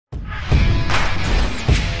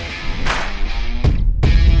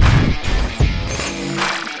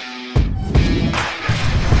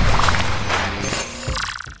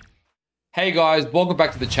Hey guys, welcome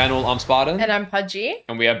back to the channel. I'm Spartan. And I'm Pudgy.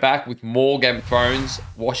 And we are back with more Game of Thrones,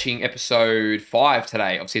 watching episode 5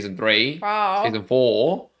 today of season 3. Wow. Season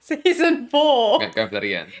 4. Season 4. Go for that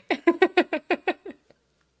again.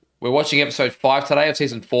 We're watching episode 5 today of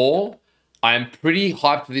season 4. I am pretty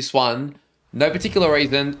hyped for this one. No particular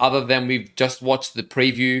reason other than we've just watched the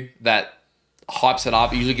preview that hypes it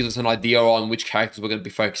up. It usually gives us an idea on which characters we're going to be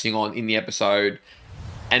focusing on in the episode.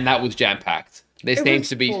 And that was jam-packed. There seems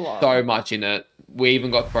to be so much in it. We even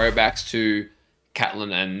got throwbacks to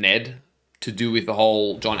Catelyn and Ned to do with the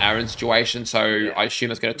whole Jon Arryn situation. So I assume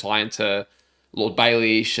it's going to tie into Lord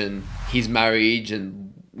Baelish and his marriage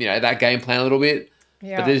and, you know, that game plan a little bit.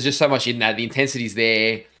 Yeah. But there's just so much in that. The intensity's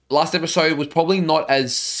there. Last episode was probably not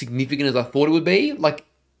as significant as I thought it would be. Like,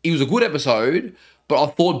 it was a good episode, but I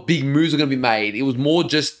thought big moves were going to be made. It was more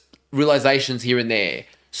just realizations here and there.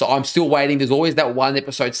 So I'm still waiting. There's always that one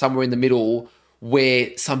episode somewhere in the middle where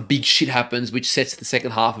some big shit happens, which sets the second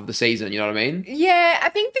half of the season. You know what I mean? Yeah, I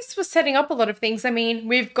think this was setting up a lot of things. I mean,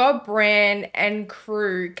 we've got Bran and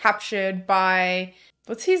crew captured by,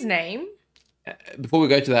 what's his name? Before we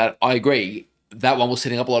go to that, I agree. That one was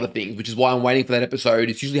setting up a lot of things, which is why I'm waiting for that episode.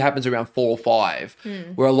 It usually happens around 4 or 5,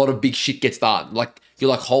 where a lot of big shit gets done. Like, you're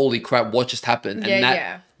like, holy crap, what just happened?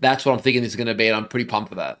 And that's what I'm thinking this is going to be, and I'm pretty pumped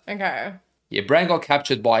for that. Okay. Yeah, Bran got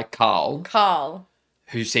captured by Carl.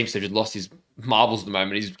 Who seems to have just lost his marbles at the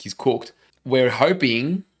moment. He's cooked. We're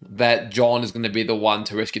hoping that Jon is going to be the one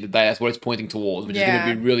to rescue the day. That's what it's pointing towards, which is going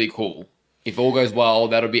to be really cool. If all goes well,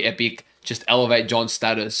 that'll be epic. Just elevate Jon's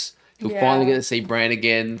status. He'll finally get to see Bran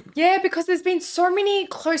again. Yeah, because there's been so many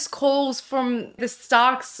close calls from the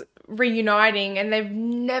Starks reuniting, and they've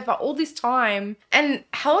never, all this time. And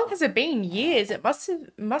how long has it been? Years. It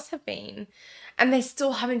must have been. And they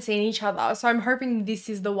still haven't seen each other. So I'm hoping this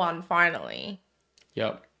is the one finally.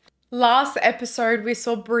 Yep. Last episode, we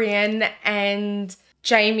saw Brienne and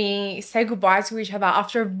Jaime say goodbye to each other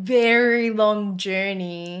after a very long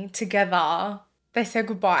journey together. They said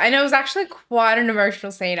goodbye. And it was actually quite an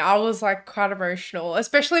emotional scene. I was like quite emotional,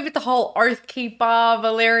 especially with the whole Oathkeeper,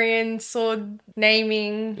 Valyrian sword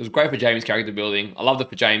naming. It was great for Jaime's character building. I loved it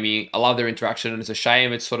for Jaime. I love their interaction. And it's a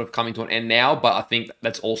shame it's sort of coming to an end now. But I think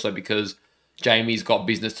that's also because Jaime's got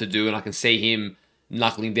business to do, and I can see him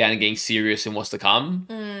knuckling down and getting serious in what's to come.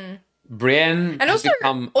 Brienne has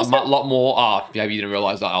become a lot more... maybe you didn't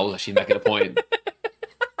realise that I was actually making a point.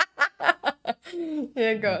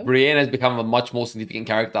 Yeah, go. Brienne has become a much more significant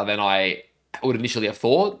character than I would initially have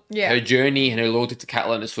thought. Yeah. Her journey and her loyalty to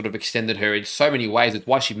Catelyn has sort of extended her in so many ways. It's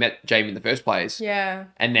why she met Jaime in the first place. Yeah.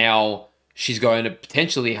 And now she's going to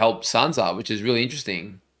potentially help Sansa, which is really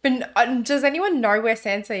interesting. But does anyone know where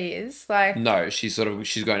Sansa is? Like, no, she's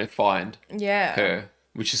going to find her,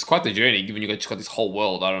 which is quite the journey. Given you've got this whole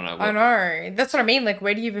world, I don't know. I know, that's what I mean. Like,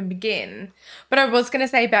 where do you even begin? But I was gonna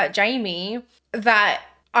say about Jaime that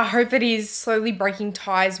I hope that he's slowly breaking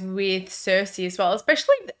ties with Cersei as well,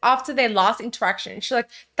 especially after their last interaction. She's like,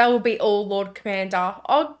 "That will be all, Lord Commander.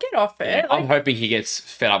 I'll get off it." Yeah, I'm hoping he gets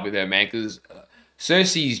fed up with her, man, because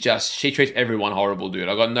Cersei's just, she treats everyone horrible, dude.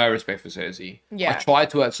 I got no respect for Cersei. Yeah. I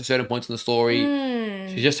tried to at certain points in the story.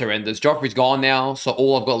 She's just horrendous. Joffrey's gone now, so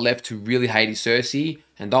all I've got left to really hate is Cersei.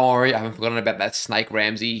 And don't worry, I haven't forgotten about that snake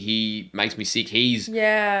Ramsay. He makes me sick. He's...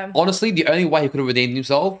 Yeah. Honestly, the only way he could have redeemed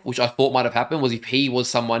himself, which I thought might have happened, was if he was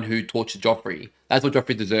someone who tortured Joffrey. That's what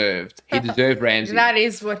Joffrey deserved. He deserved Ramsay. That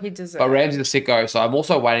is what he deserved. But Ramsay's a sicko, so I'm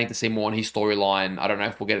also waiting to see more on his storyline. I don't know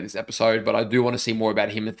if we'll get it this episode, but I do want to see more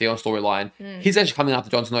about him and Theon's storyline. He's actually coming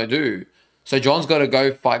after Jon Snow too. So Jon's got to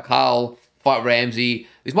go fight Carl, fight Ramsay.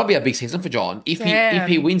 This might be a big season for Jon. If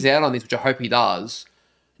he wins out on this, which I hope he does,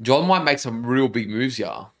 Jon might make some real big moves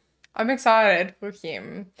here. I'm excited for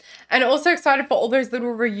him. And also excited for all those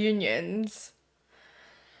little reunions.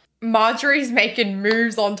 Marjorie's making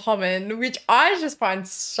moves on Tommen, which I just find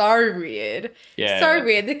so weird. Yeah. So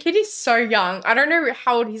weird. The kid is so young. I don't know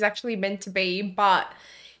how old he's actually meant to be, but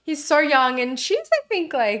he's so young. And she's, I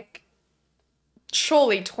think, like,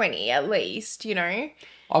 surely 20 at least, you know?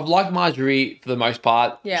 I've liked Marjorie for the most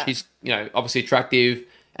part. Yeah. She's, you know, obviously attractive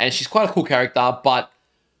and she's quite a cool character, but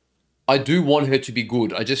I do want her to be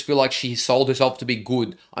good. I just feel like she sold herself to be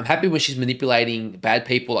good. I'm happy when she's manipulating bad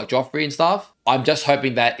people like Joffrey and stuff. I'm just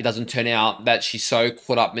hoping that it doesn't turn out that she's so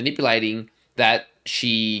caught up manipulating that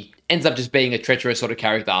she ends up just being a treacherous sort of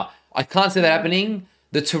character. I can't see that happening.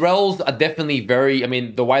 The Tyrells are definitely very... I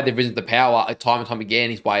mean, the way they've risen to power time and time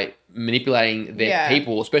again is by manipulating their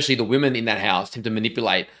people, especially the women in that house tend to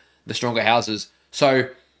manipulate the stronger houses. So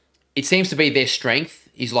it seems to be their strength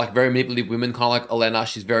is like very manipulative women, kind of like Olenna.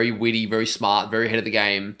 She's very witty, very smart, very ahead of the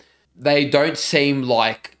game. They don't seem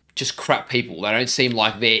like just crap people. They don't seem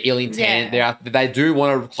like they're ill intent. Yeah. They do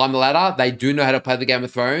want to climb the ladder. They do know how to play the Game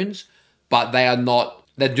of Thrones, but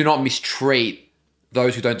they do not mistreat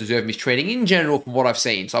those who don't deserve mistreating in general from what I've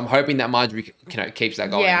seen. So I'm hoping that Marjorie keeps that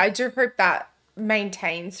going. Yeah, I do hope that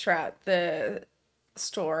maintains throughout the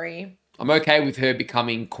story. I'm okay with her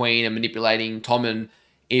becoming queen and manipulating Tommen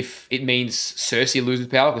if it means Cersei loses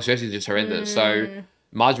power, because Cersei's just horrendous. So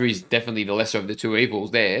Marjorie's definitely the lesser of the two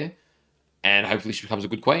evils there, and hopefully she becomes a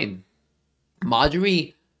good queen.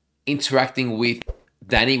 Marjorie interacting with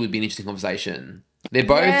Dany would be an interesting conversation. They're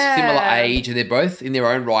both similar age, and they're both in their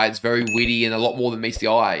own rights very witty and a lot more than meets the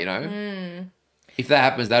eye, you know? If that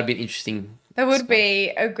happens, that'd be an interesting... That would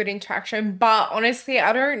be a good interaction. But honestly,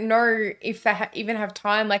 I don't know if they even have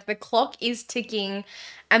time. Like, the clock is ticking,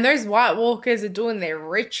 and those White Walkers are doing their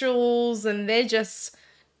rituals, and they're just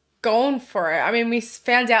going for it. I mean, we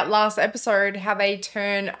found out last episode how they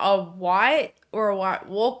turn a White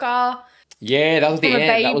Walker. Yeah, that was the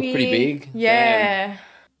end. That was pretty big. Yeah. Damn.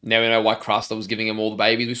 Now we know why Craster was giving him all the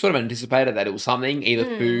babies. We sort of anticipated that it was something, either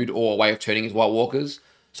food or a way of turning his White Walkers.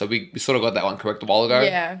 So we sort of got that one correct a while ago.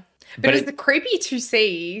 Yeah. But it was creepy to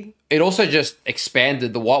see. It also just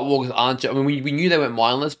expanded. The White Walkers aren't... I mean, we knew they went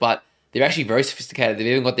mindless, but they're actually very sophisticated. They've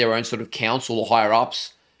even got their own sort of council or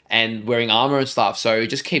higher-ups and wearing armor and stuff. So it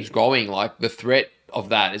just keeps growing. Like, the threat of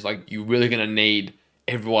that is, like, you're really going to need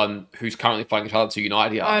everyone who's currently fighting each other to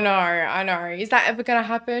unite here. I know. Is that ever going to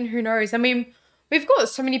happen? Who knows? I mean... We've got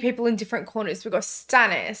so many people in different corners. We've got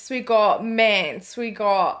Stannis, we got Mance, we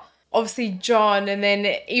got obviously Jon, and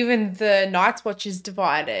then even the Night's Watch is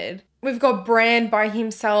divided. We've got Bran by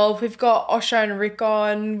himself. We've got Osha and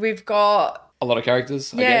Rickon. We've got... A lot of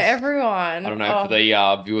characters, I guess. Everyone. I don't know if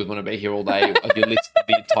the viewers want to be here all day. I could list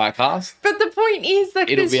the entire cast. But the point is that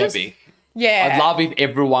it'll be epic. Yeah. I'd love if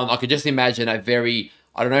everyone... I could just imagine a very...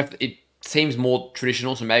 I don't know if it seems more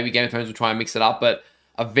traditional, so maybe Game of Thrones will try and mix it up, but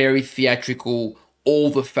a very theatrical...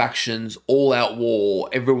 all the factions, all-out war,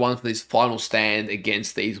 everyone for this final stand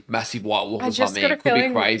against these massive White Walkers or something. It could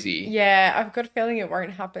be crazy. Yeah, I've got a feeling it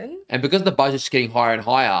won't happen. And because the budget's getting higher and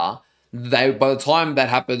higher, by the time that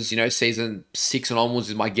happens, season 6 and onwards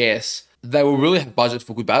is my guess, they will really have budget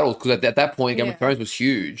for good battles, because at that point, Game of Thrones was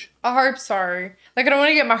huge. I hope so. Like, I don't want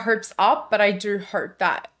to get my hopes up, but I do hope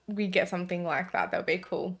that we get something like that. That would be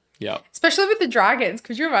cool. Yeah. Especially with the dragons.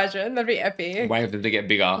 Could you imagine? That'd be epic. Wait for them to get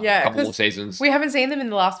bigger. Yeah. A couple more seasons. We haven't seen them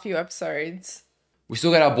in the last few episodes. We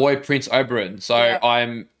still got our boy Prince Oberyn. So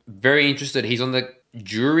I'm very interested. He's on the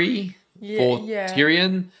jury for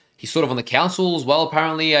Tyrion. He's sort of on the council as well,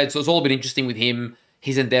 apparently. It's all a bit interesting with him.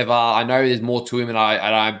 His endeavor. I know there's more to him, and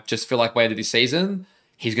I just feel like by the end of this season,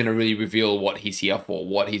 he's going to really reveal what he's here for,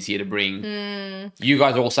 what he's here to bring. You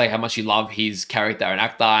guys all say how much you love his character and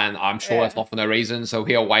actor, and I'm sure that's not for no reason. So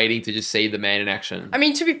we are waiting to just see the man in action. I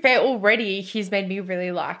mean, to be fair, already he's made me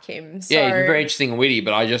really like him. So... Yeah, he's very interesting and witty,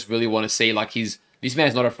 but I just really want to see, like, this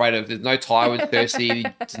man's not afraid of... There's no tie with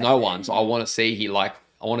Cersei. There's no one. So I want to see I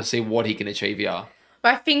want to see what he can achieve here.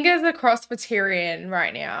 My fingers are crossed for Tyrion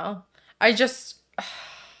right now.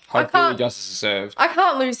 Hopefully justice is served. I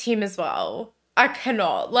can't lose him as well. I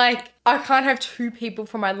cannot. Like, I can't have two people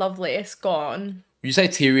from my love list gone. Would you say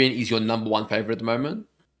Tyrion is your number one favourite at the moment?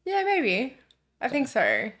 Yeah, maybe. I think so.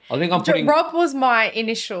 I think I'm putting... Rob was my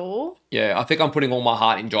initial. Yeah, I think I'm putting all my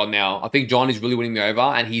heart in Jon now. I think Jon is really winning me over,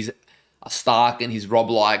 and he's a Stark and he's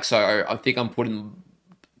Rob-like, so I think I'm putting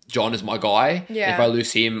Jon as my guy. Yeah. If I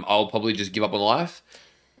lose him, I'll probably just give up on life.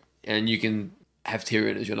 And you can have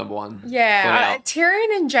Tyrion as your number one. Yeah,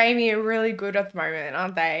 Tyrion and Jaime are really good at the moment,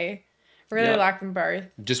 aren't they? Really like them both.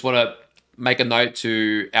 Just want to make a note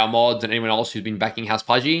to our mods and anyone else who's been backing House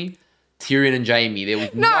Pudgy. Tyrion and Jaime. There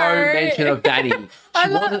was no mention of Dany. She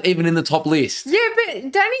wasn't even in the top list. Yeah,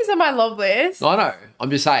 but Dany's on my love list. I know.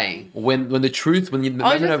 I'm just saying, when the truth, when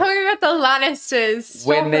I was just talking about the Lannisters.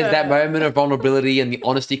 When there's that moment of vulnerability and the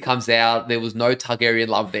honesty comes out, there was no Targaryen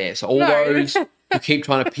love there. So all those who keep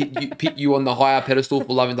trying to pit you on the higher pedestal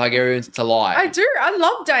for loving Targaryens, it's a lie. I do. I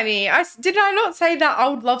love Dany. Did I not say that I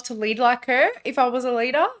would love to lead like her if I was a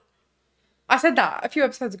leader? I said that a few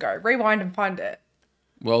episodes ago. Rewind and find it.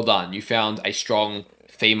 Well done. You found a strong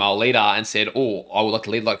female leader and said, "Oh, I would like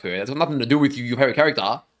to lead like her." That's got nothing to do with your favorite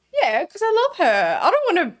character. Yeah, because I love her. I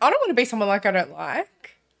don't want to be someone like I don't like.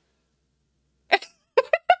 This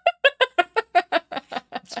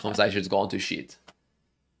conversation's gone to shit.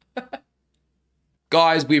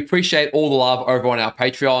 Guys, we appreciate all the love over on our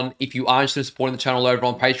Patreon. If you are interested in supporting the channel over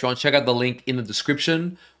on Patreon, check out the link in the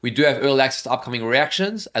description. We do have early access to upcoming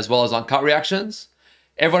reactions as well as uncut reactions.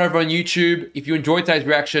 Everyone over on YouTube, if you enjoyed today's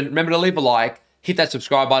reaction, remember to leave a like, hit that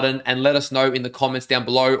subscribe button, and let us know in the comments down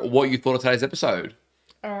below what you thought of today's episode.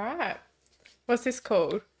 All right. What's this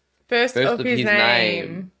called? First First of of his his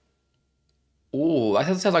name. Oh, that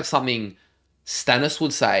sounds like something Stannis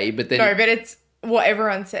would say, but then No, but it's what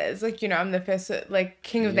everyone says. Like, I'm the first, like,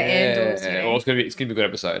 king of the Andals. Well, it's gonna be a good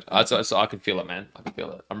episode. I can feel it, man. I can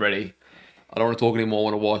feel it. I'm ready. I don't want to talk anymore. I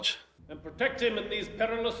want to watch. And protect him in these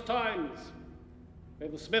perilous times. May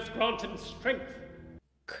the Smith grant him strength.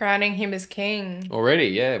 Crowning him as king. Already,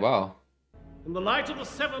 yeah, wow. In the light of the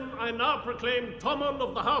Seven, I now proclaim Tommen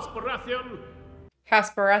of the House Baratheon.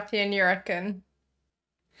 House Baratheon, you reckon?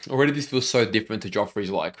 Already this feels so different to Joffrey's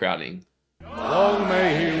like crowning. Long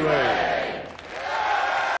may he reign.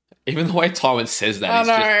 Even the way Tywin says that I is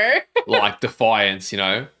know. just like defiance, you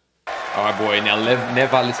know? Alright, boy, now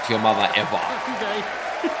never listen to your mother ever.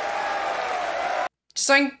 Just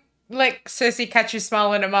don't let Cersei catch you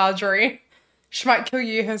smiling at Marjorie. She might kill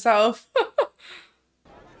you herself.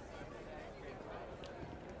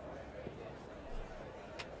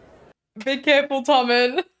 Be careful,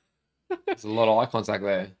 Tommen. There's a lot of eye contact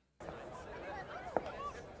there.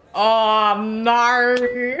 Oh, no.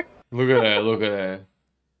 Look at her, look at her.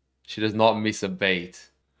 She does not miss a beat.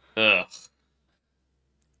 Ugh.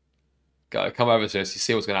 Go, come over, Cersei,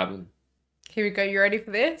 see what's gonna happen. Here we go. You ready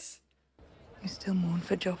for this? You still mourn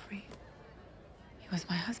for Joffrey? He was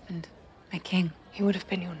my husband, my king. He would have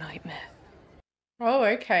been your nightmare. Oh,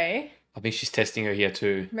 okay. I think she's testing her here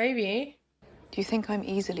too. Maybe. Do you think I'm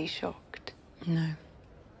easily shocked? No.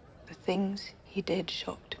 The things he did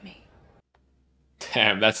shocked me.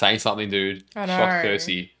 Damn, that's saying something, dude. I know. Shocked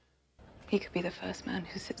Cersei. He could be the first man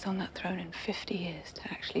who sits on that throne in 50 years to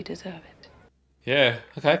actually deserve it. Yeah,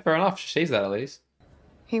 okay, fair enough. She sees that at least.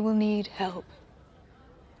 He will need help.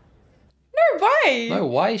 No way. No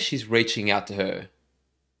way she's reaching out to her.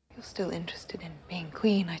 You're still interested in being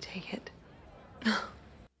queen, I take it.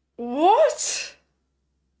 What?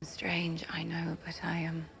 Strange, I know, but I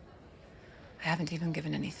haven't even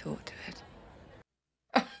given any thought to it.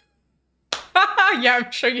 Yeah,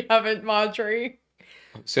 I'm sure you haven't, Marjorie.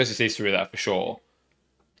 Cersei sees through that for sure.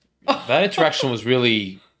 That interaction was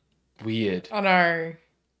really weird. I know.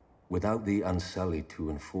 Without the Unsullied to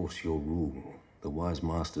enforce your rule, the wise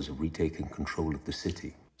masters have retaken control of the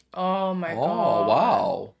city. Oh my Oh, god.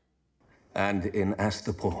 wow. And in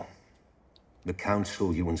Astapor, the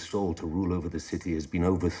council you installed to rule over the city has been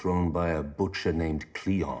overthrown by a butcher named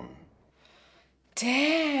Cleon.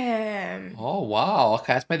 Damn. Oh, wow.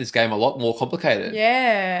 Okay, that's made this game a lot more complicated.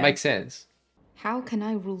 Yeah. Makes sense. How can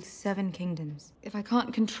I rule 7 kingdoms if I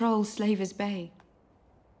can't control Slaver's Bay?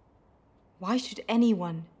 Why should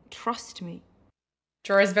anyone trust me?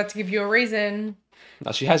 Jorah's about to give you a reason.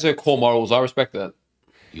 Now, she has her core morals. I respect that.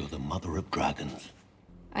 You're the mother of dragons.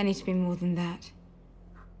 I need to be more than that.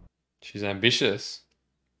 She's ambitious.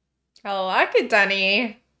 I like it,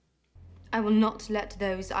 Dani. I will not let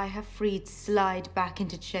those I have freed slide back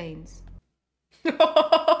into chains.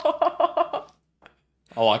 I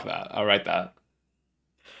like that. I rate that.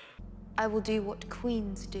 I will do what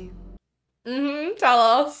queens do. Tell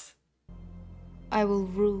us. I will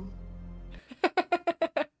rule.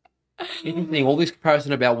 Interesting. All this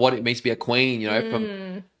comparison about what it means to be a queen, you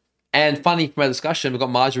know. And funny from our discussion, we've got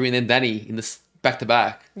Marjorie and then Dani in this back to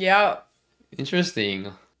back. Yep. Interesting.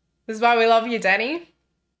 This is why we love you, Dani.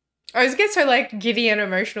 I always get so like giddy and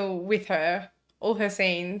emotional with her. All her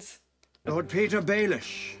scenes. Lord Peter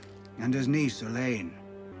Baelish and his niece Elaine.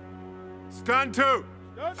 Stand to!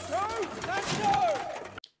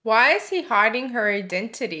 Why is he hiding her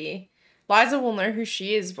identity? Liza will know who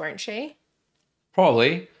she is, won't she?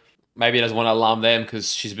 Probably. Maybe he doesn't want to alarm them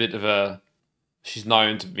because she's a bit of a... She's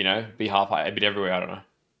known to, you know, be a bit everywhere. I don't know.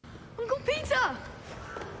 Uncle Peter!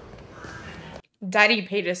 Daddy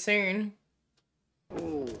Peter soon.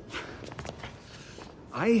 Oh,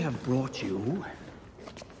 I have brought you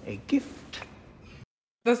a gift.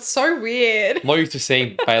 That's so weird. I'm not used to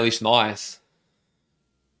seeing Baelish nice.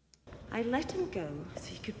 I let him go so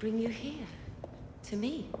he could bring you here, to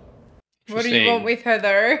me. What do you want with her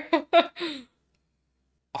though?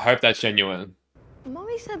 I hope that's genuine.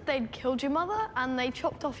 Mummy said they'd killed your mother and they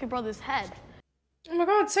chopped off your brother's head. Oh my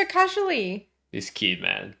god, so casually. This kid,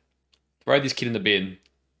 man. Throw this kid in the bin.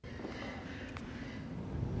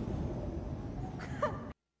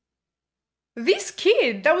 This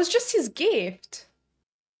kid, that was just his gift.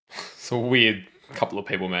 It's a weird couple of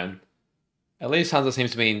people, man. At least Sansa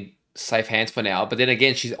seems to be in safe hands for now, but then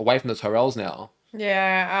again, she's away from the Tyrells now.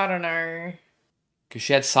 Yeah, I don't know. Because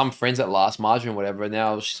she had some friends at last, Marjorie and whatever, and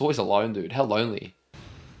now she's always alone, dude. How lonely.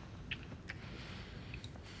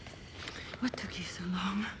 What took you so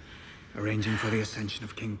long? Arranging for the ascension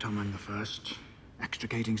of King Tommen I,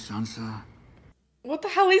 extricating Sansa. What the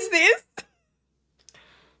hell is this?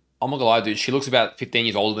 I'm not gonna lie, dude. She looks about 15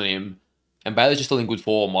 years older than him, and Baelish is still in good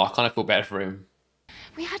form. I kind of feel bad for him.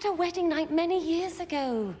 We had a wedding night many years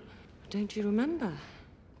ago. Don't you remember?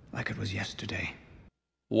 Like it was yesterday.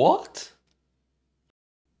 What?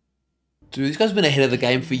 Dude, this guy's been ahead of the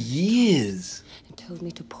game for years. And told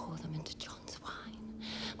me to pour them into John's wine.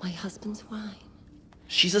 My husband's wine.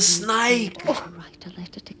 She's a snake. To write a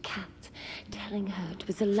letter to Kat, telling her it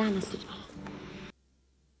was a Lannister.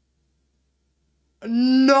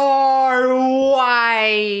 No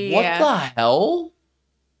way. What the hell?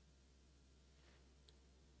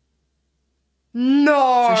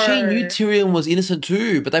 No. So she knew Tyrion was innocent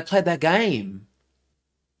too, but they played that game.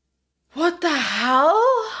 What the hell?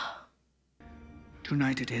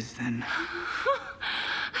 Tonight it is, then.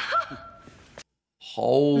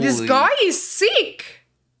 Holy. This guy is sick.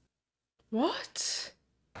 What?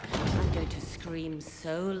 I'm going to scream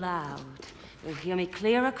so loud, you'll hear me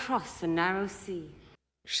clear across the narrow sea.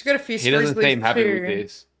 She's got a few He doesn't grizzlies seem happy too. with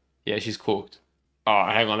this. Yeah, she's cooked. Oh,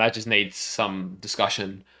 hang on. That just needs some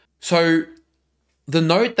discussion. So, the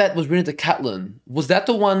note that was written to Catelyn, was that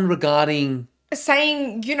the one regarding...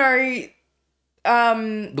 Saying, you know,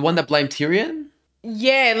 the one that blamed Tyrion?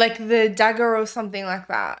 yeah, like the dagger or something like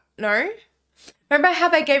that. No? Remember how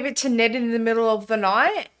they gave it to Ned in the middle of the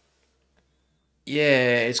night?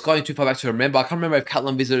 Yeah, it's going too far back to remember. I can't remember if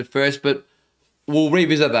Catelyn visited first, but we'll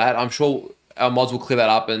revisit that. I'm sure our mods will clear that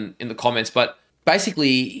up in the comments. But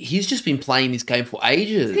basically, he's just been playing this game for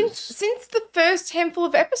ages. Since the first handful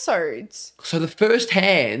of episodes. So the first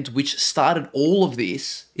hand, which started all of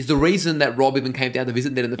this, is the reason that Rob even came down to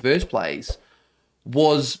visit Ned in the first place,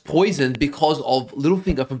 was poisoned because of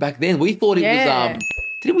Littlefinger from back then. We thought it was...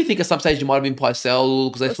 Didn't we think at some stage it might have been Pycelle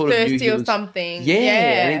because they sort of knew thirsty he or was something. Yeah,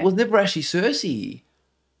 Yeah. and it was never actually Cersei.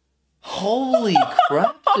 Holy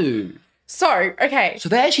crap, dude! So, okay. So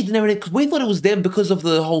they actually didn't have because we thought it was them because of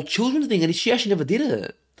the whole children thing, and she actually never did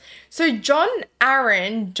it. So John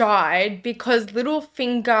Arryn died because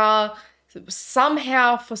Littlefinger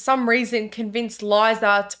somehow, for some reason, convinced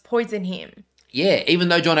Lysa to poison him. Yeah, even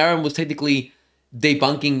though John Arryn was technically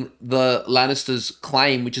debunking the Lannisters'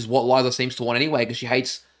 claim, which is what Lysa seems to want anyway, because she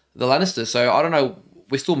hates the Lannisters. So I don't know.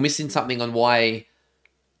 We're still missing something on why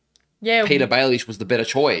Peter Baelish was the better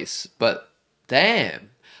choice. But damn.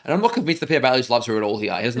 And I'm not convinced that Peter Baelish loves her at all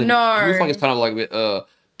here. He doesn't. No. He looks like it's kind of like,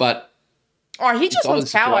 but... Oh, he just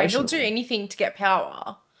wants power. He'll situational. do anything to get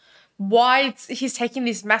power. Why he's taking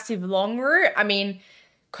this massive long route? I mean,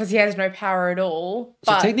 because he has no power at all.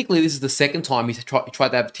 So But technically, this is the second time he's tried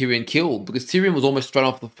to have Tyrion killed, because Tyrion was almost thrown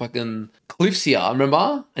off the fucking cliffs here,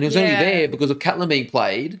 remember? And he was only Yeah. there because of Catelyn being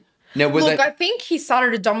played. Now, look, I think he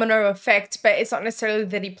started a domino effect, but it's not necessarily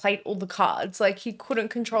that he played all the cards. Like, he couldn't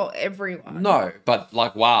control everyone. No, but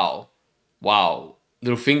like, wow.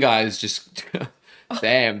 Littlefinger is just...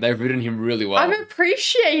 Damn, they've written him really well. I'm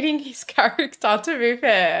appreciating his character, to be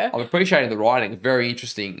fair. I'm appreciating the writing. Very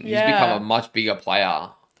interesting. He's Yeah. become a much bigger player.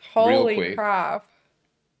 Holy real quick. crap.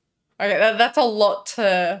 Okay, that's a lot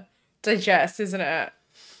to digest, isn't it?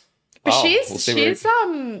 But Oh, she's, we'll see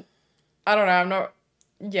where I don't know, I'm not,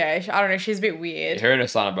 yeah, I don't know, she's a bit weird. Her and her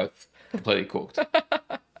son are both completely cooked.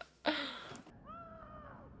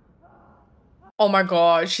 Oh my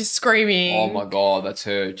god, she's screaming. Oh my god, that's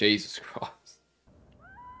her. Jesus Christ.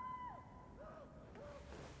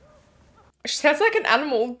 She sounds like an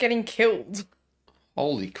animal getting killed.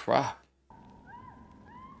 Holy crap.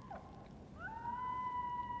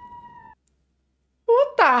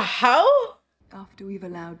 What the hell? After we've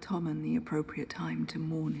allowed Tommen the appropriate time to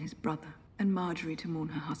mourn his brother, and Marjorie to mourn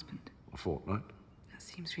her husband. A fortnight? That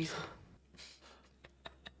seems reasonable.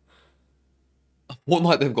 What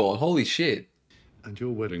night they've gone? Holy shit. And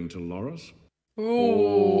your wedding to Loras?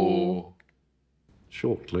 Ooh.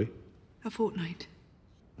 Shortly. A fortnight.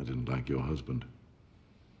 I didn't like your husband.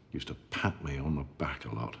 Used to pat me on the back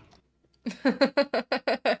a lot.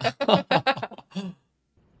 That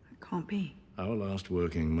can't be. Our last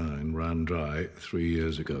working mine ran dry 3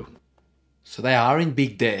 years ago. So they are in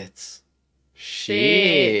big debts.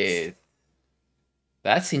 Shit.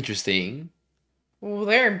 That's interesting. Well,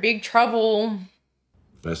 they're in big trouble.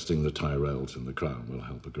 Vesting the Tyrells in the crown will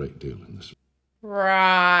help a great deal in this.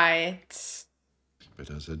 Right. But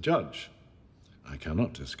as a judge, I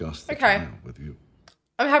cannot discuss the Okay. trial with you.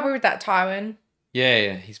 I'm happy with that, Tywin.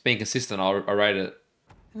 Yeah, he's being consistent. I rate it.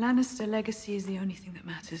 The Lannister legacy is the only thing that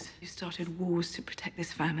matters. You started wars to protect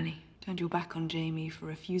this family. Turned your back on Jaime for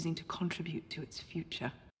refusing to contribute to its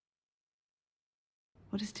future.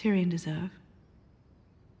 What does Tyrion deserve?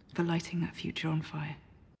 For lighting that future on fire.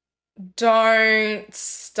 Don't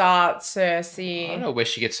start, I Cersei. don't know where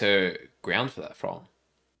she gets her ground for that from.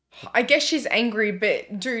 I guess she's angry,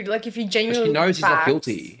 but dude, like if you genuinely She knows he's not facts-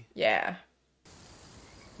 guilty. Yeah.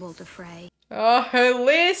 Walder Frey, Oh, her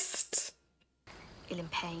list. Ill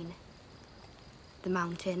Pain, The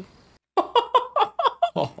Mountain.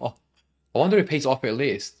 I wonder if he's off her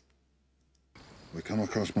list. We come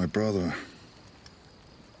across my brother.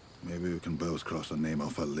 Maybe we can both cross a name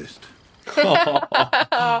off a list.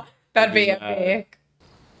 That'd be epic.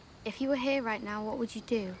 If you were here right now, what would you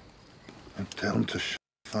do? And tell him to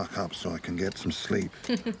fuck up so I can get some sleep.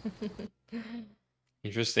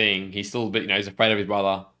 Interesting. He's still a bit, he's afraid of his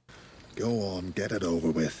brother. Go on, get it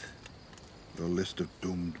over with. Your list of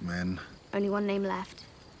doomed men. Only one name left.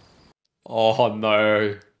 Oh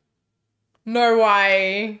no. No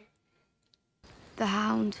way. The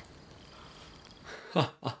Hound. I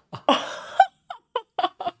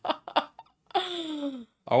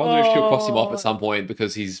wonder if she'll cross him off at some point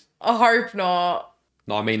because he's. I hope not.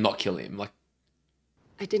 No, I mean not kill him. Like,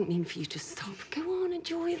 I didn't mean for you to stop. Go on,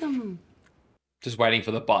 enjoy them. just waiting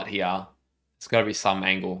for the butt here. There's got to be some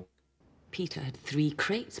angle. Peter had 3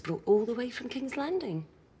 crates brought all the way from King's Landing.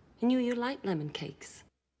 He knew you liked lemon cakes.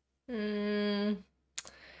 Yeah,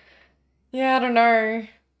 I don't know.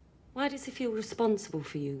 Why does he feel responsible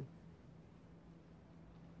for you?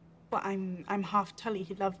 Well, I'm half Tully.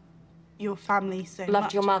 He loved your family so much.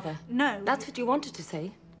 Loved your mother? No. That's what you wanted to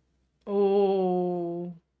say.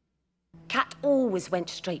 Oh. Cat always went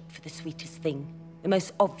straight for the sweetest thing, the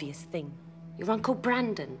most obvious thing. Your Uncle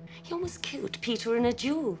Brandon, he almost killed Peter in a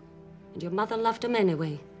duel. And your mother loved him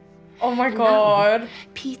anyway. Oh my And God. now,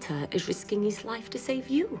 Peter is risking his life to save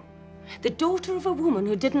you. The daughter of a woman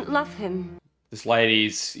who didn't love him. This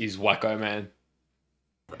lady's wacko, man.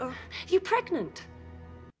 You pregnant?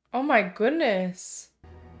 Oh my goodness.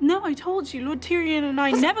 No, I told you, Lord Tyrion and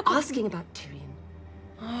I never asking about Tyrion.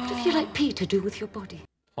 What do you like Peter do with your body?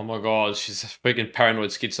 Oh my god, she's a freaking paranoid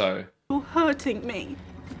schizo. You're hurting me.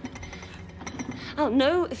 I'll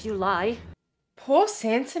know if you lie. Poor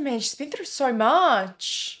Sansa, man. She's been through so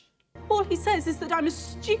much. All he says is that I'm a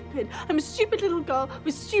stupid little girl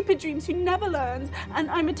with stupid dreams who never learns, and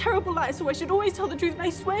I'm a terrible liar, so I should always tell the truth. And I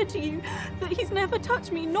swear to you that he's never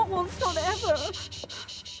touched me, not once, not ever.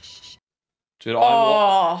 Dude,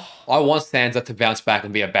 I want Sansa to bounce back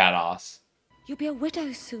and be a badass. You'll be a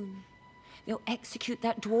widow soon. They'll execute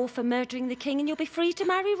that dwarf for murdering the king and you'll be free to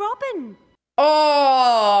marry Robin.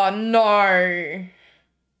 Oh, no.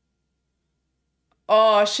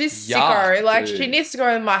 Oh, she's Yuck, sicko. Like, dude. she needs to go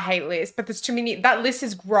on my hate list, but there's too many. That list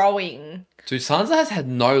is growing. Dude, Sansa has had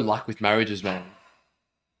no luck with marriages, man.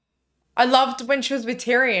 I loved when she was with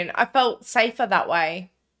Tyrion. I felt safer that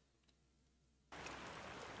way.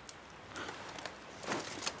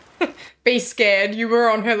 Be scared. You were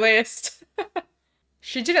on her list.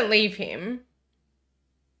 She didn't leave him.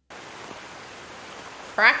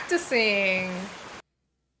 Practicing.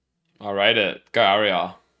 I rate it. Go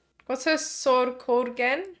Arya. What's her sword called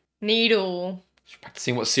again? Needle. She's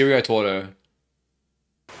practicing what Syrio taught her.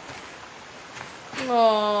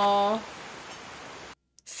 Aww.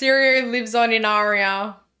 Syrio lives on in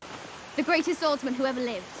Arya. The greatest swordsman who ever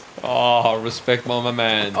lived. Oh, respect mama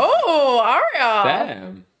man. Oh, Arya.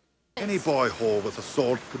 Damn. Any boy whore with a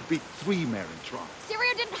sword could beat 3 men in trial.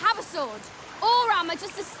 Syrio didn't have a sword or armor,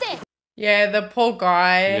 just a stick. Yeah, the poor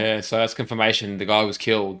guy. Yeah, so that's confirmation. The guy was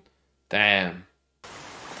killed. Damn.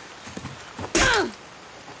 Don't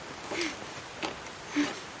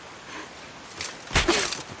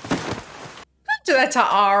do that to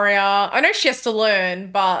Arya. I know she has to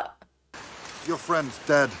learn, but... Your friend's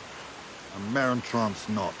dead, and Meryn Trant's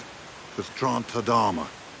not. Because Trant had armor,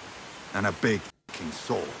 and a big f***ing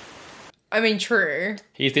sword. I mean, true.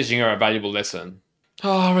 He's teaching her a valuable lesson.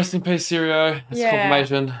 Oh, rest in peace, Syrio. That's Yeah.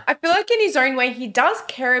 confirmation. I feel like in his own way, he does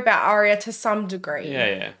care about Arya to some degree.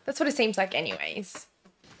 Yeah. That's what it seems like anyways.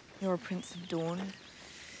 You're a Prince of Dawn,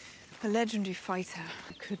 a legendary fighter.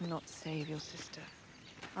 I could not save your sister.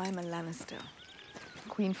 I'm a Lannister,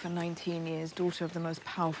 queen for 19 years, daughter of the most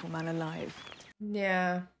powerful man alive.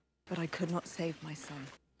 Yeah. But I could not save my son.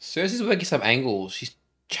 Cersei's working some angles. She's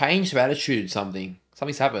changed her attitude, something.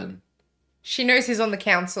 Something's happened. She knows he's on the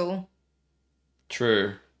council.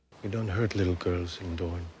 True. You don't hurt little girls in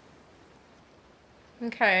Dorne.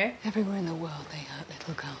 Okay. Everywhere in the world they hurt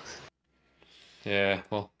little girls. Yeah,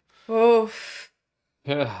 well. Oof.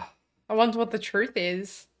 Yeah. I wonder what the truth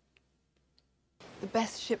is. The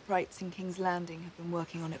best shipwrights in King's Landing have been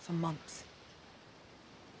working on it for months.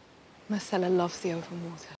 Marcella loves the open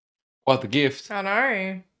water. What the gift? I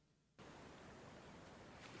know.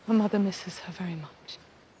 My mother misses her very much.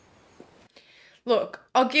 Look,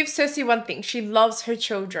 I'll give Cersei one thing. She loves her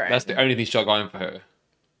children. That's the only thing she's got going for her.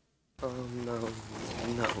 Oh no,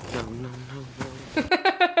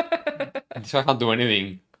 This guy can't do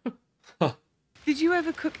anything. Did you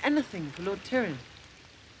ever cook anything for Lord Tyrion?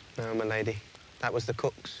 No, my lady. That was the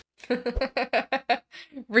cook's.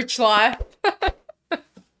 Rich life.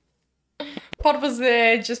 Pod was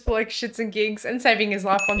there just for like shits and gigs and saving his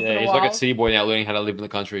life once in Yeah, a he's while. like a city boy now learning how to live in the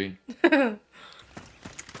country. What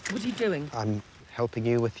are you doing? I'm helping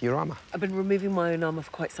you with your armor. I've been removing my own armor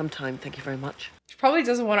for quite some time, thank you very much. She probably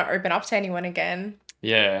doesn't want to open up to anyone again.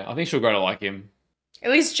 Yeah, I think she'll grow to like him.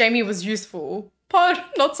 At least Jamie was useful. Pod,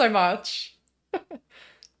 not so much.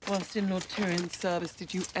 Whilst in Lord Tyrion's service,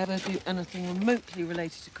 did you ever do anything remotely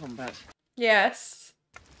related to combat? Yes.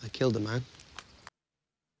 I killed a man.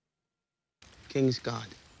 King's guard.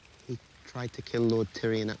 He tried to kill Lord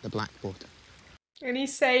Tyrion at the Blackwater. And he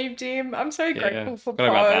saved him. I'm so grateful for Forgot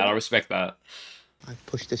about that. I Pod. respect that. I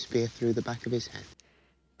pushed a spear through the back of his head.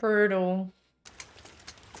 Brutal.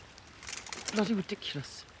 Bloody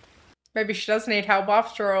ridiculous. Maybe she does need help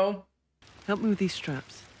after all. Help me with these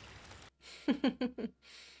straps.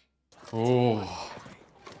 Oh.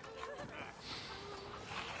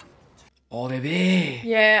 Oh, baby.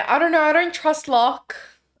 Yeah, I don't know. I don't trust Locke.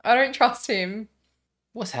 I don't trust him.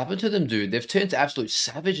 What's happened to them, dude? They've turned to absolute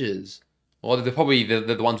savages. Or they're probably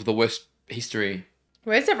the ones with the worst history.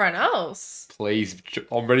 Where's everyone else? Please,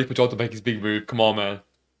 I'm ready for Jon to make his big move. Come on, man.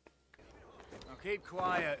 Now keep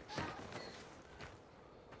quiet.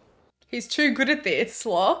 He's too good at this,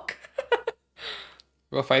 Locke.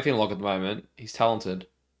 We've got faith in Locke at the moment. He's talented.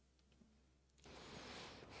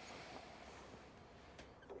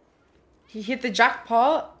 He hit the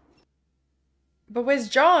jackpot. But where's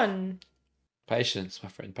Jon? Patience, my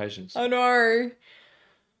friend, patience. I know.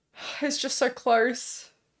 It's just so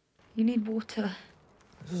close. You need water.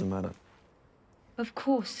 It doesn't matter. Of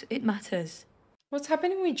course, it matters. What's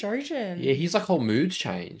happening with Jojen? Yeah, his like whole mood's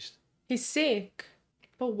changed. He's sick.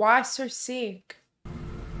 But why so sick?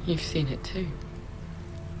 You've seen it too.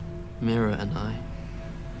 Mira and I,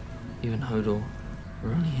 even Hodor,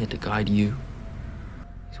 we're only here to guide you.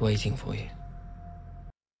 He's waiting for you.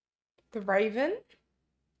 The Raven?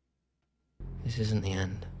 This isn't the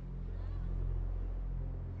end.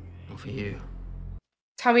 Not for you.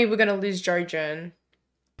 Tell me we're gonna lose Jojen.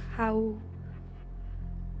 How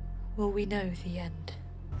will we know the end?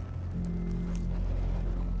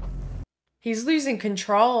 He's losing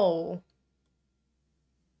control.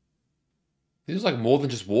 This is like more than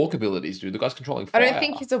just walk abilities, dude. The guy's controlling I fire. don't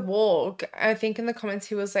think he's a warg. I think in the comments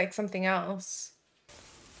he was like something else.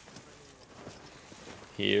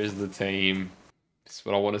 Here's the team. This is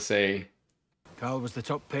what I want to see. Carl was the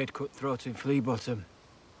top paid cutthroat in Flea Bottom.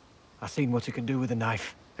 I seen what he can do with a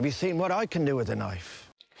knife. Have you seen what I can do with a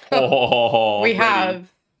knife? Oh, We I'm ready.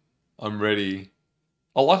 have. I'm ready.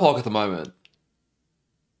 I like Locke at the moment.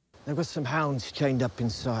 There were some hounds chained up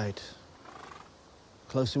inside.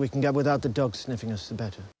 Closer we can get without the dogs sniffing us, the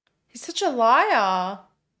better. He's such a liar.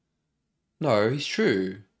 No, he's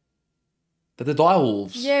true. They're the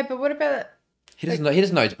direwolves. Yeah, but what about... He doesn't know. He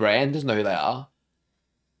doesn't know his brand. He doesn't know who they are.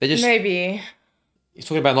 They just. Maybe. He's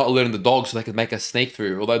talking about not alerting the dogs so they could make a sneak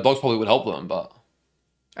through. Although dogs probably would help them, but.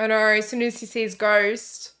 I know, as soon as he sees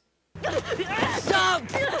Ghost. Stop!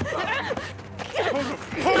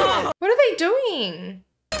 What are they doing?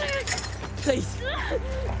 Please.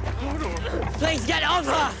 Please get off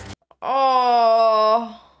her!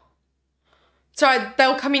 Oh. Sorry,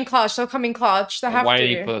 they'll come in clutch. They'll come in clutch. They I'm have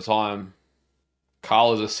waiting to. for the time.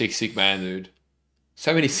 Carl is a sick man, dude.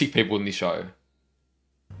 So many sick people in this show.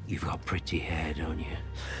 You've got pretty hair, don't you?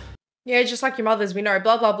 Yeah, just like your mother's, we know.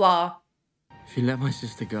 Blah, blah, blah. If you let my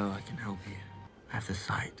sister go, I can help you. I have the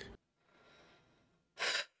sight.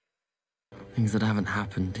 Things that haven't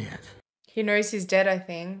happened yet. He knows he's dead, I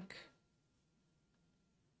think.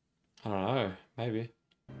 I don't know. Maybe.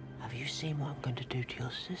 Have you seen what I'm going to do to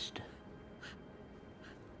your sister?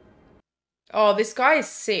 Oh, this guy is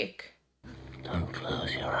sick. Don't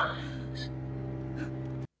close your eyes.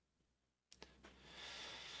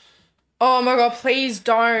 Oh my god, please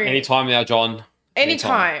don't. Anytime now, Jon.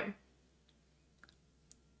 Anytime.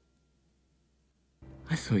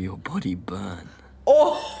 I saw your body burn.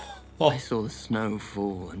 Oh. I saw the snow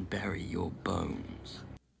fall and bury your bones.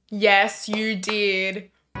 Yes, you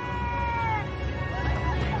did.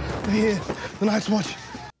 Here, the Night's Watch.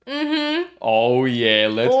 Mm-hmm. Oh yeah,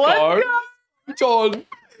 let's go. Jon.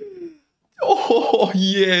 Oh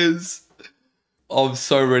yes. I'm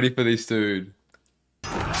so ready for this dude.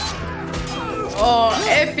 Oh,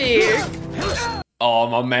 epic. Oh,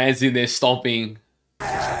 my man's in there stomping.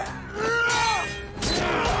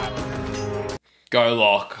 Go,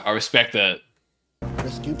 Locke. I respect it.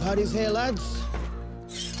 Rescue party's here, lads.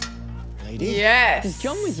 lady. Yes. Is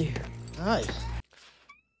John with you? Aye.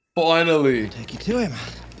 Finally. Take you to him.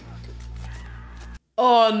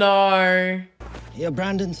 Oh no. You're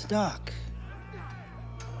Brandon Stark.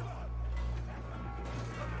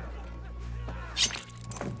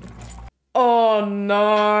 Oh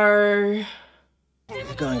no.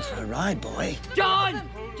 You're going for a ride, boy. John!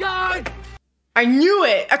 John! I knew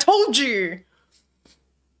it. I told you.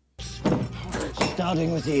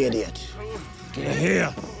 Starting with the idiot. Get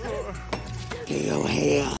here. Get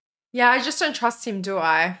here. Yeah, I just don't trust him, do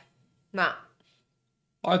I? Nah,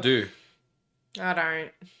 I do. I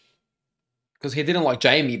don't. Because he didn't like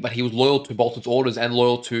Jamie, but he was loyal to Bolton's orders and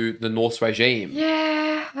loyal to the Norse regime.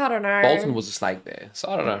 Yeah, I don't know. Bolton was a snake there, so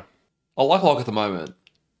I don't know. I like Locke at the moment.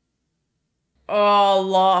 Oh,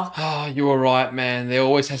 Locke. Oh, you were right, man. There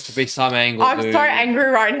always has to be some angle, I'm dude. so angry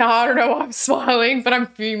right now. I don't know why I'm smiling, but I'm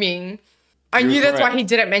fuming. I knew that's why he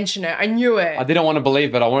didn't mention it. I knew it. I didn't want to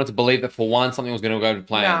believe it. I wanted to believe that for once something was going to go to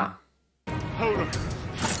plan. Nah.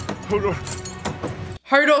 Hodor.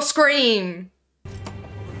 Hodor scream.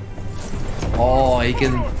 Oh, he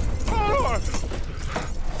can...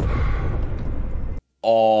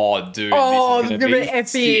 Oh, dude. Oh, this is it's gonna gonna be be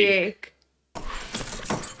sick. epic.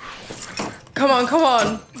 Come on, come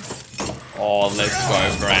on. Oh, let's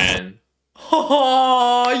go, Bran.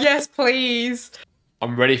 Oh, yes, please.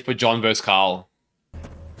 I'm ready for John versus Carl.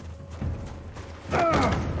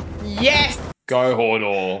 Yes. Go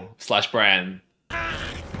Hodor / Bran.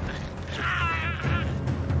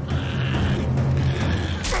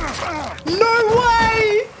 No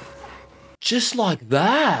way. Just like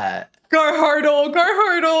that. Go Hodor, go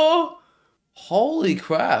Hodor. Holy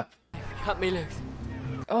crap. Cut me loose.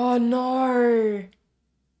 Oh, no.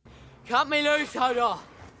 Cut me loose, Hodor.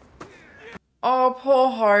 Oh, poor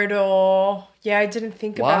Hodor. Yeah, I didn't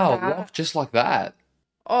think Wow, about that. Locke just like that.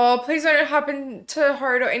 Oh, please don't happen to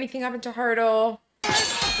Hodor. Anything happen to Hodor.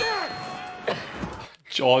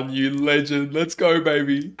 John, you legend. Let's go,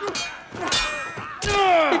 baby.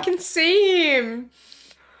 You can see him.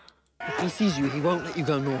 If he sees you, he won't let you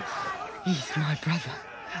go north. He's my brother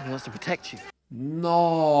and wants to protect you.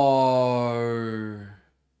 No.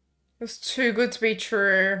 It was too good to be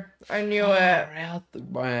true. I knew it. Far out the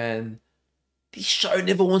man. This show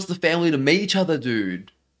never wants the family to meet each other,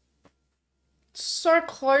 dude. So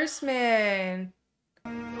close, man.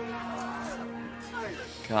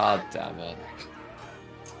 God damn it.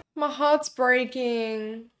 My heart's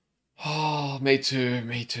breaking. Oh, me too,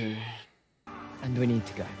 me too. And we need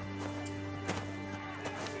to go.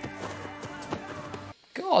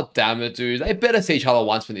 God damn it, dude. They better see each other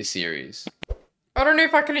once in this series. I don't know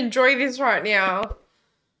if I can enjoy this right now.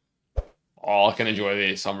 Oh, I can enjoy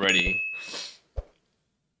this. I'm ready.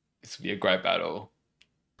 This will be a great battle.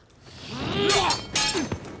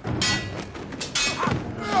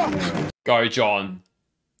 Go, John.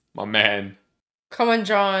 My man. Come on,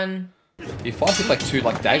 John. He fights with like two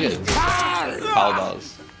daggers. Carl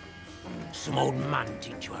does. Some old man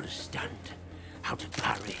teach you how to stand, how to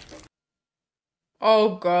parry,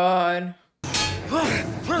 Oh, God.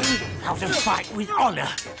 how to fight with honor.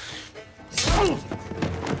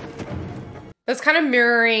 That's kind of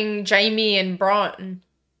mirroring Jamie and Bronn.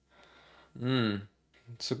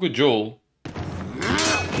 It's a good duel.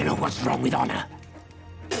 You know what's wrong with honor?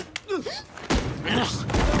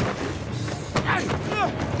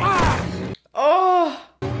 Oh!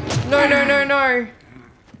 No, no, no, no.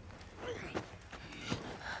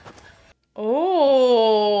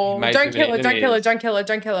 Oh! Mate, Don't kill her, it don't kill her, is. don't kill her,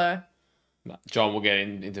 don't kill her. No, John will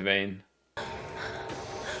intervene.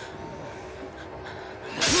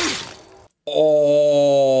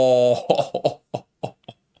 Oh!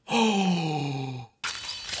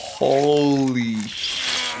 Holy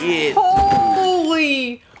shit!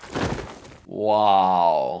 Holy!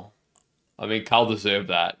 Wow. I mean, Carl deserved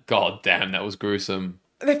that. God damn, that was gruesome.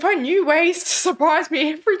 They find new ways to surprise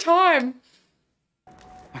me every time.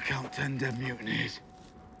 I count 10 dead mutineers.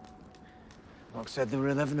 Locke said there were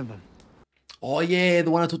 11 of them. Oh yeah,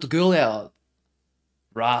 the one I took the girl out.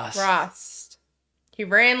 Rust. Rust. He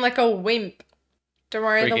ran like a wimp. Don't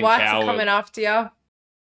worry, the Freaking whites coward. are coming after you.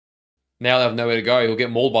 Now they have nowhere to go. He'll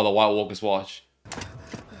get mauled by the White Walkers. Watch.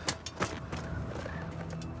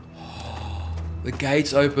 The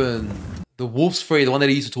gate's open. The wolf's free, the one that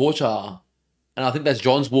he used to torture. And I think that's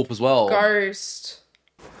John's wolf as well. Ghost.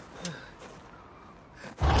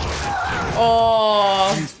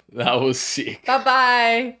 Oh. That was sick.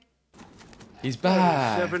 Bye-bye. He's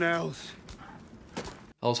back. 7 L's.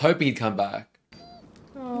 I was hoping he'd come back.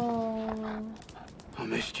 Oh. I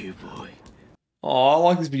missed you, boy. Oh, I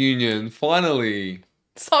like this reunion. Finally.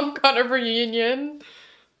 Some kind of reunion.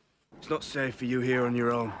 It's not safe for you here on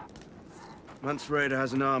your own. Mance Rayder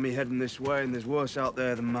has an army heading this way, and there's worse out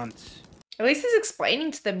there than Mance. At least he's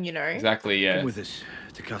explaining to them, you know. Exactly, yeah. Come with us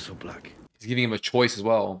to Castle Black. He's giving him a choice as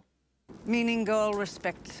well. Meaning all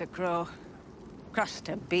respect, Sir Crow.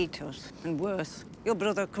 Craster beat us, and worse. Your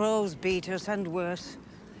brother Crow's beat us, and worse.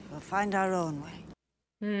 We'll find our own way.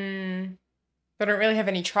 They don't really have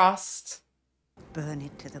any trust. Burn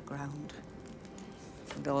it to the ground.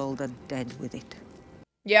 And all the dead with it.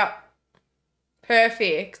 Yep.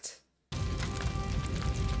 Perfect.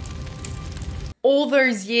 All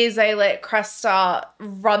those years they let Craster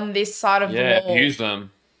run this side of the wall. Yeah, abuse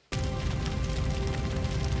them.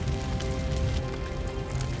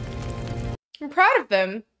 I'm proud of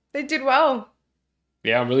them. They did well.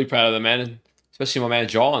 Yeah, I'm really proud of them, man. Especially my man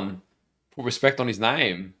John. Put respect on his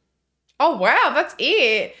name. Oh, wow. That's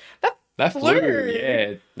it. That flew.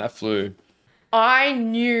 Yeah, that flew. I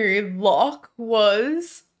knew Locke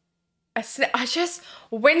was...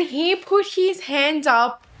 when he put his hand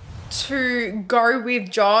up to go with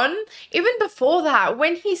John, even before that,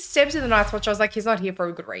 when he stepped in the Night's Watch, I was like, he's not here for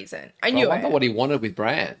a good reason. I knew I wonder what he wanted with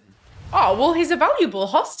Bran. Oh, well, he's a valuable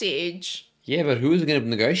hostage. Yeah, but who is he going to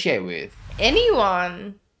negotiate with?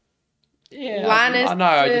 Anyone. Yeah, Lannister, I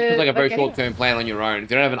know. It just feels like a very anyone. short-term plan on your own. If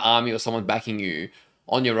you don't have an army or someone backing you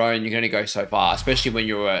on your own, you're going to go so far, especially when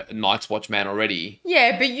you're a Night's Watch man already.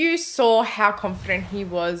 Yeah, but you saw how confident he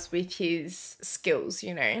was with his skills,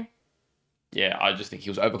 you know? Yeah, I just think he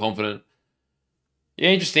was overconfident. Yeah,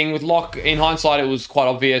 interesting. With Locke, in hindsight, it was quite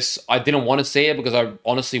obvious. I didn't want to see it because I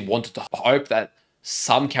honestly wanted to hope that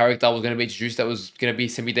some character was going to be introduced that was going to be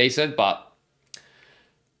semi-decent, but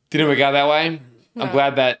didn't work out that way. No. I'm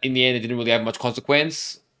glad that in the end it didn't really have much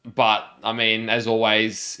consequence. But, I mean, as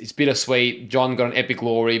always, it's bittersweet. John got an epic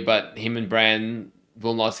glory, but him and Bran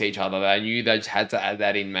will not see each other. They knew they just had to add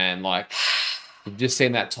that in, man. Like, we've just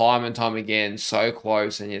seen that time and time again. So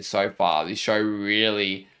close and yet so far. This show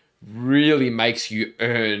really, really makes you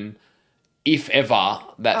earn, if ever,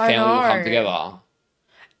 that family will come together.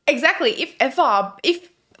 Exactly. If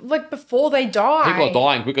like before they die. People are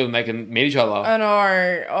dying quicker than they can meet each other. I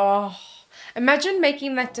know. Oh, imagine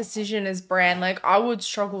making that decision as Bran. Like, I would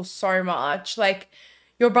struggle so much. Like,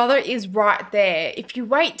 your brother is right there. If you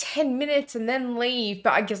wait 10 minutes and then leave,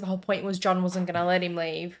 but I guess the whole point was John wasn't going to let him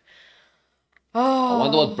leave. Oh. I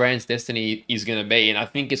wonder what Bran's destiny is going to be, and I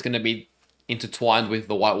think it's going to be intertwined with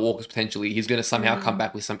the White Walkers potentially. He's going to somehow come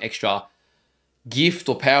back with some extra gift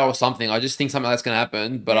or power or something. I just think something like that's going to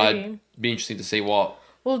happen, but I'd be interested to see what.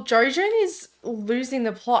 Well, Jojen is losing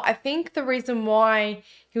the plot. I think the reason why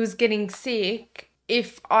he was getting sick,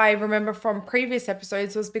 if I remember from previous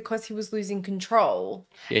episodes, was because he was losing control.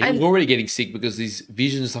 Yeah, he was already getting sick because these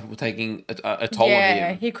visions and stuff were taking a toll on him.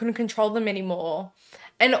 Yeah, he couldn't control them anymore.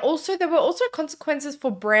 And also, there were also consequences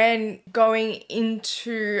for Bran going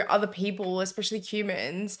into other people, especially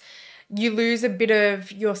humans. You lose a bit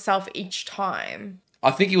of yourself each time. I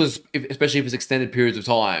think it was, especially if it's extended periods of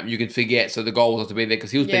time, you can forget. So the goal was not to be there because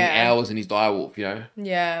he was spending hours in his direwolf, you know?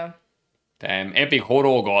 Yeah. Damn, epic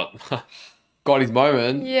Hodor got his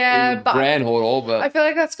moment. Yeah, but Bran Hodor, but I feel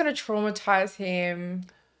like that's going to traumatize him.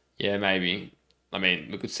 Yeah, maybe. I mean,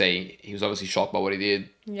 we could see he was obviously shocked by what he did.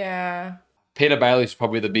 Yeah. Peter Bailey's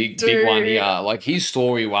probably the big one here. Like, his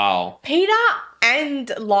story, wow. Peter and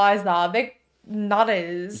Liza, they're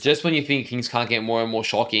nutters. Just when you think things can't get more and more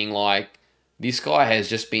shocking, like, this guy has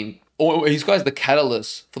just been... Or this guy's the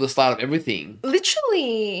catalyst for the start of everything.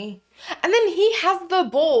 Literally. And then he has the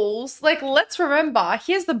balls. Like, let's remember,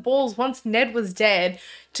 he has the balls once Ned was dead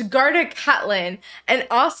to go to Catelyn and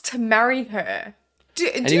ask to marry her.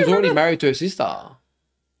 And he was already married to her sister.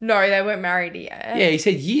 No, they weren't married yet. Yeah, he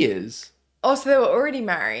said years. Oh, so they were already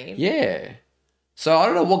married. Yeah. So I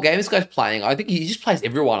don't know what game this guy's playing. I think he just plays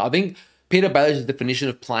everyone. I think Peter Baelish' definition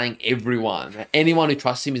of playing everyone. Anyone who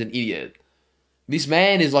trusts him is an idiot. This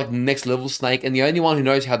man is like next level snake, and the only one who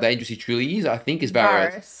knows how dangerous he truly is, I think, is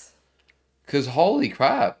Varys. Because holy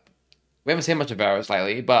crap. We haven't seen much of Varys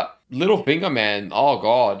lately, but Littlefinger, man, oh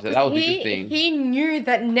god, that was interesting. He knew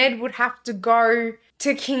that Ned would have to go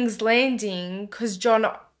to King's Landing because Jon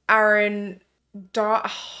Arryn died.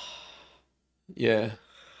 Yeah.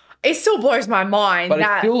 It still blows my mind. But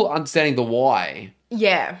it's still understanding the why.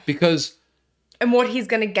 Yeah. Because... And what he's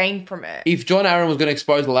going to gain from it. If Jon Arryn was going to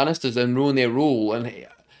expose the Lannisters and ruin their rule, and the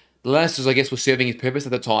Lannisters, I guess, were serving his purpose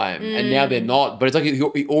at the time, and now they're not. But it's like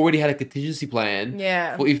he already had a contingency plan.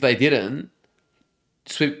 Yeah. For if they didn't,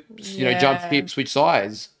 jump ship, switch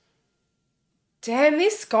sides. Damn,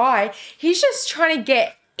 this guy, he's just trying to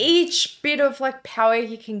get each bit of like power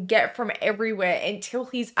he can get from everywhere until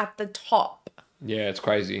he's at the top. Yeah, it's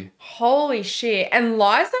crazy. Holy shit. And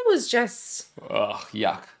Liza was just... Ugh,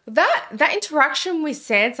 yuck. That interaction with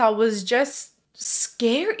Sansa was just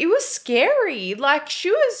scary. It was scary. Like, she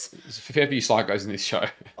was... There's a fair few psychos in this show.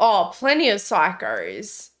 Oh, plenty of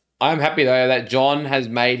psychos. I'm happy, though, that Jon has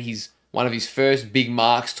made one of his first big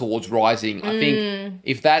marks towards rising. I think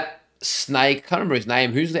if that snake... I can't remember his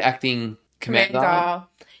name. Who's the acting commander?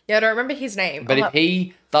 Yeah, I don't remember his name. But if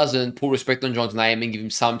he doesn't put respect on Jon's name and give him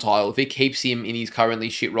some title, if he keeps him in his currently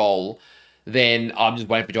shit role, then I'm just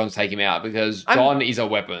waiting for Jon to take him out because Jon is a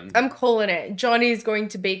weapon. I'm calling it. Jon is going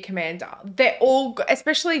to be commander. They're all,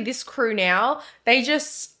 especially this crew now, they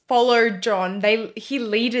just followed Jon. He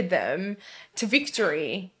leaded them to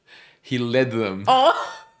victory. He led them.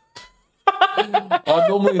 Oh. I'm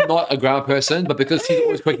normally not a grammar person, but because he's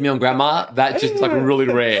always correcting me on grammar, that's just like really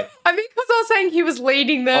rare. I mean, because I was saying he was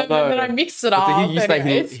leading them, and then I mixed it up. You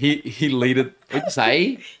say he leaded. What did you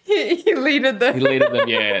say? He leaded them. He leaded them.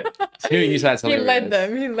 Yeah. Hearing you say that's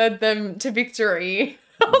hilarious. He led them to victory.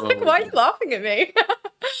 I was like, why are you laughing at me?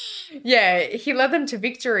 Yeah, he led them to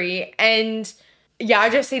victory, and yeah, I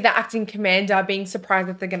just see the acting commander being surprised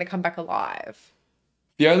that they're going to come back alive.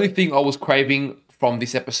 The only thing I was craving from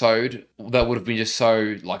this episode that would have been just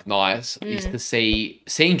so like nice is to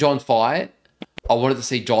seeing Jon fight. I wanted to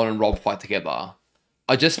see Jon and Robb fight together.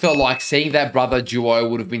 I just felt like seeing that brother duo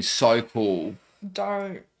would have been so cool.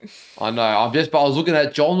 Don't. I know. I was looking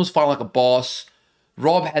at Jon was fighting like a boss.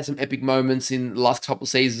 Robb had some epic moments in the last couple of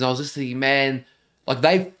seasons. I was just thinking, man, like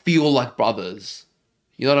they feel like brothers.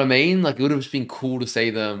 You know what I mean? Like it would have just been cool to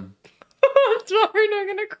see them. Sorry, I'm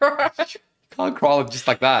gonna cry. Can't cry just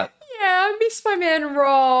like that. Yeah, I miss my man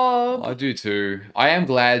Robb. I do too. I am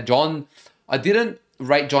glad Jon. I didn't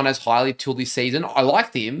rate Jon as highly till this season. I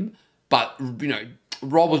liked him, but you know,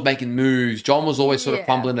 Robb was making moves. Jon was always sort of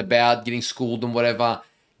fumbling about, getting schooled and whatever.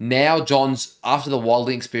 Now Jon's after the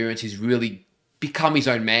Wildling experience, he's really become his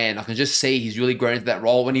own man. I can just see he's really grown into that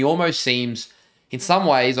role, and he almost seems, in some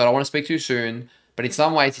ways, I don't want to speak too soon, but in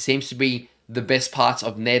some ways, he seems to be the best parts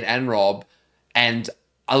of Ned and Robb, and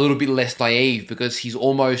a little bit less naive because he's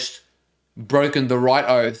almost broken the right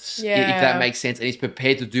oaths, if that makes sense, and he's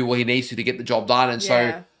prepared to do what he needs to get the job done. And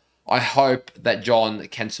so I hope that Jon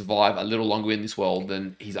can survive a little longer in this world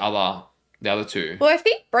than the other two. Well, I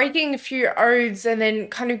think breaking a few oaths and then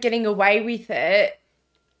kind of getting away with it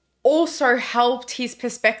also helped his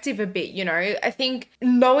perspective a bit, you know? I think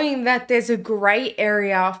knowing that there's a grey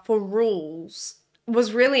area for rules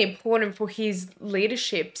was really important for his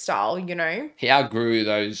leadership style, you know? He outgrew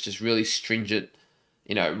those just really stringent,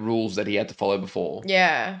 you know, rules that he had to follow before.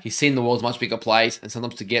 Yeah. He's seen the world's a much bigger place, and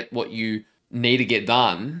sometimes to get what you need to get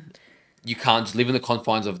done, you can't just live in the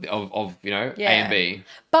confines of you know, A and B.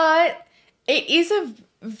 But it is a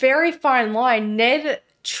very fine line. Ned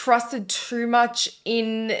trusted too much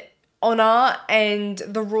in honor and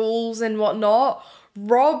the rules and whatnot.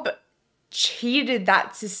 Robb cheated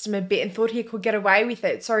that system a bit and thought he could get away with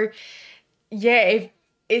it. So, yeah, if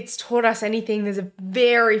it's taught us anything, there's a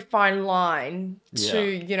very fine line to,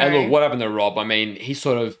 you know. And look, what happened to Robb? I mean, he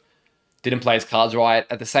sort of didn't play his cards right.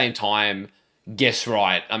 At the same time, guess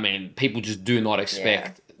right. I mean, people just do not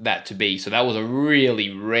expect that to be. So that was a really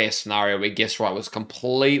rare scenario where guess right was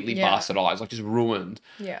completely bastardized, like just ruined.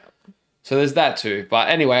 Yeah. So there's that too. But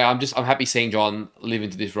anyway, I'm happy seeing Jon live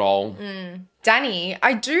into this role. Dany,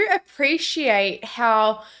 I do appreciate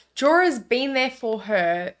how Jorah's been there for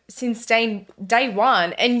her since day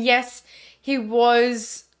one. And yes, he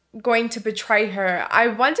was going to betray her. I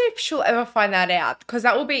wonder if she'll ever find that out, because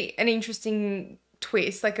that will be an interesting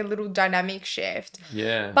twist, like a little dynamic shift.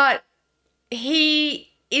 Yeah. But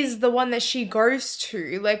he is the one that she goes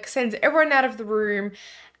to, like sends everyone out of the room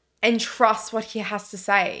and trusts what he has to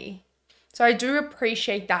say. So I do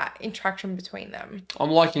appreciate that interaction between them.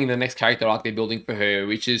 I'm liking the next character arc they're building for her,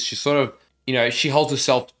 which is she sort of, you know, she holds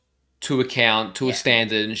herself to account, to a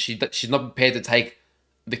standard, and she's not prepared to take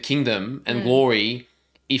the kingdom and glory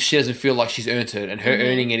if she doesn't feel like she's earned it. And her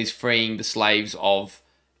earning it is freeing the slaves of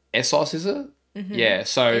Essos, is it? Yeah,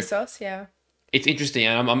 so Essos, yeah. It's interesting,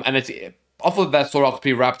 and I thought that sort of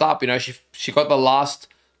pretty wrapped up. You know, she got the last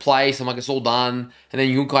place. I'm like, it's all done. And then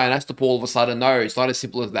Yunkai and Astapor all of a sudden, no, it's not as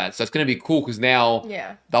simple as that. So it's going to be cool because now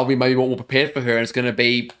they'll be maybe more prepared for her, and it's going to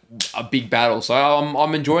be a big battle. So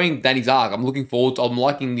I'm enjoying Dany's arc. I'm looking forward to, I'm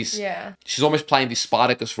liking this. Yeah. She's almost playing this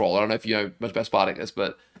Spartacus role. I don't know if you know much about Spartacus,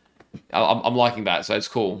 but I'm liking that. So it's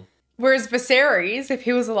cool. Whereas Viserys, if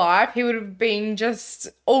he was alive, he would have been just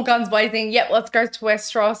all guns blazing. Yep, let's go to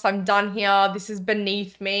Westeros. I'm done here. This is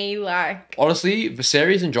beneath me. Like, honestly,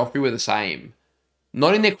 Viserys and Joffrey were the same.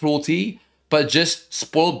 Not in their cruelty, but just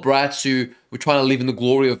spoiled brats who were trying to live in the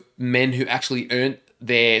glory of men who actually earned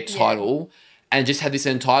their title and just had this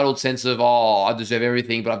entitled sense of, oh, I deserve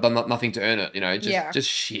everything, but I've done nothing to earn it, you know, just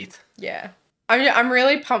shit. Yeah. I'm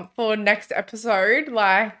really pumped for next episode.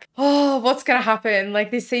 Like, oh, what's going to happen? Like,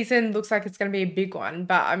 this season looks like it's going to be a big one.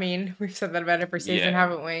 But, I mean, we've said that about every season,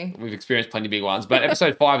 haven't we? We've experienced plenty of big ones. But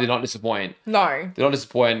episode 5 did not disappoint. No. Did not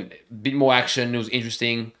disappoint. A bit more action. It was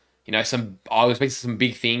interesting. You know, I was expecting some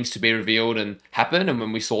big things to be revealed and happen, and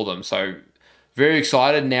when we saw them. So, very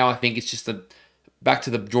excited. Now I think it's just back to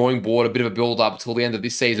the drawing board, a bit of a build-up till the end of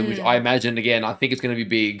this season, which I imagine, again, I think it's going to be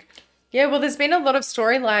big. Yeah, well, there's been a lot of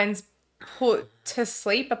storylines put to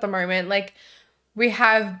sleep at the moment. Like, we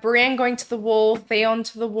have Brienne going to the wall, Theon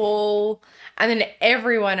to the wall, and then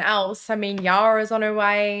everyone else. I mean, Yara's on her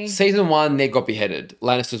way. Season 1, Ned got beheaded.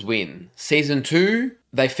 Lannisters win. Season 2,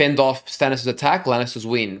 they fend off Stannis' attack. Lannisters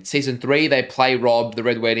win. Season 3, they play Robb, the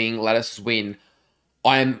Red Wedding. Lannisters win.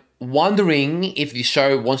 I'm wondering if the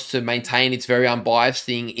show wants to maintain its very unbiased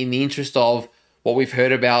thing in the interest of what we've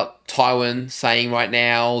heard about Tywin saying right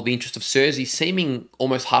now, the interest of Cersei seeming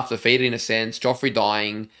almost half defeated in a sense, Joffrey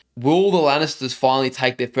dying. Will the Lannisters finally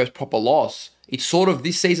take their first proper loss? It's sort of,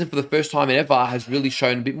 this season for the first time ever has really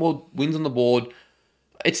shown a bit more wins on the board.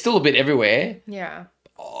 It's still a bit everywhere. Yeah.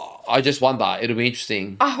 I just wonder. It'll be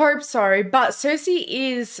interesting. I hope so. But Cersei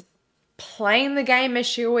is playing the game as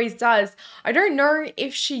she always does. I don't know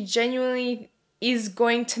if she genuinely is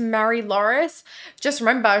going to marry Loras. Just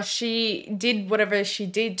remember, she did whatever she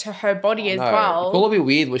did to her body as well. It's all a bit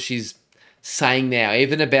weird what she's saying now,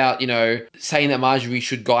 even about, you know, saying that Marjorie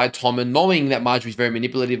should guide Tommen, knowing that Marjorie's very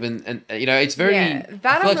manipulative and you know, it's very... I feel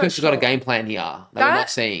like Cersei's got a game plan here that we're not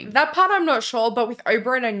seeing. That part I'm not sure, but with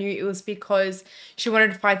Oberyn, I knew it was because she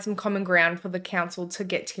wanted to find some common ground for the council to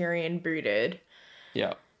get Tyrion booted.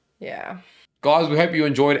 Yeah. Yeah. Guys, we hope you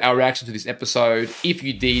enjoyed our reaction to this episode. If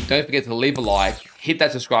you did, don't forget to leave a like, hit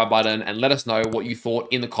that subscribe button, and let us know what you thought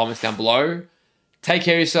in the comments down below. Take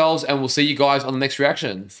care of yourselves, and we'll see you guys on the next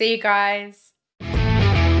reaction. See you guys.